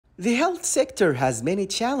The health sector has many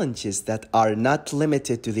challenges that are not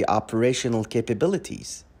limited to the operational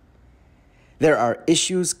capabilities. There are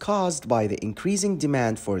issues caused by the increasing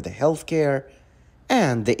demand for the healthcare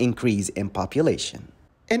and the increase in population.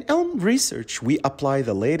 In Elm Research, we apply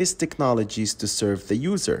the latest technologies to serve the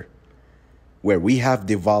user, where we have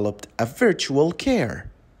developed a virtual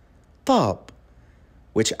care, Tabb,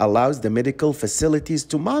 which allows the medical facilities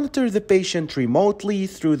to monitor the patient remotely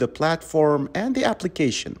through the platform and the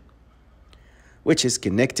application, which is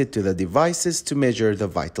connected to the devices to measure the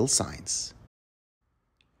vital signs.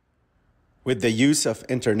 With the use of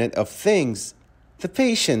Internet of Things, the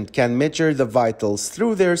patient can measure the vitals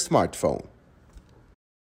through their smartphone.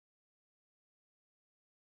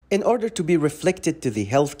 In order to be reflected to the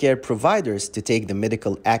healthcare providers to take the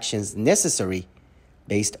medical actions necessary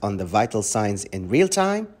based on the vital signs in real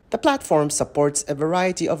time, the platform supports a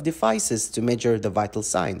variety of devices to measure the vital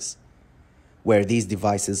signs, where these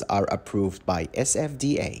devices are approved by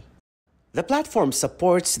SFDA. The platform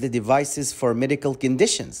supports the devices for medical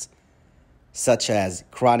conditions, such as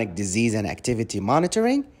chronic disease and activity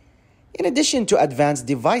monitoring, in addition to advanced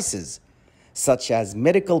devices, such as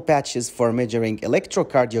medical patches for measuring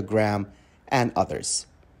electrocardiogram and others,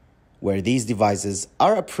 where these devices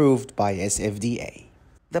are approved by SFDA.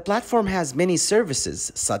 The platform has many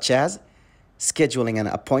services, such as scheduling an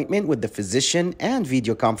appointment with the physician and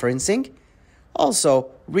video conferencing, also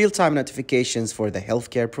real-time notifications for the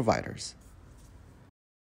healthcare providers.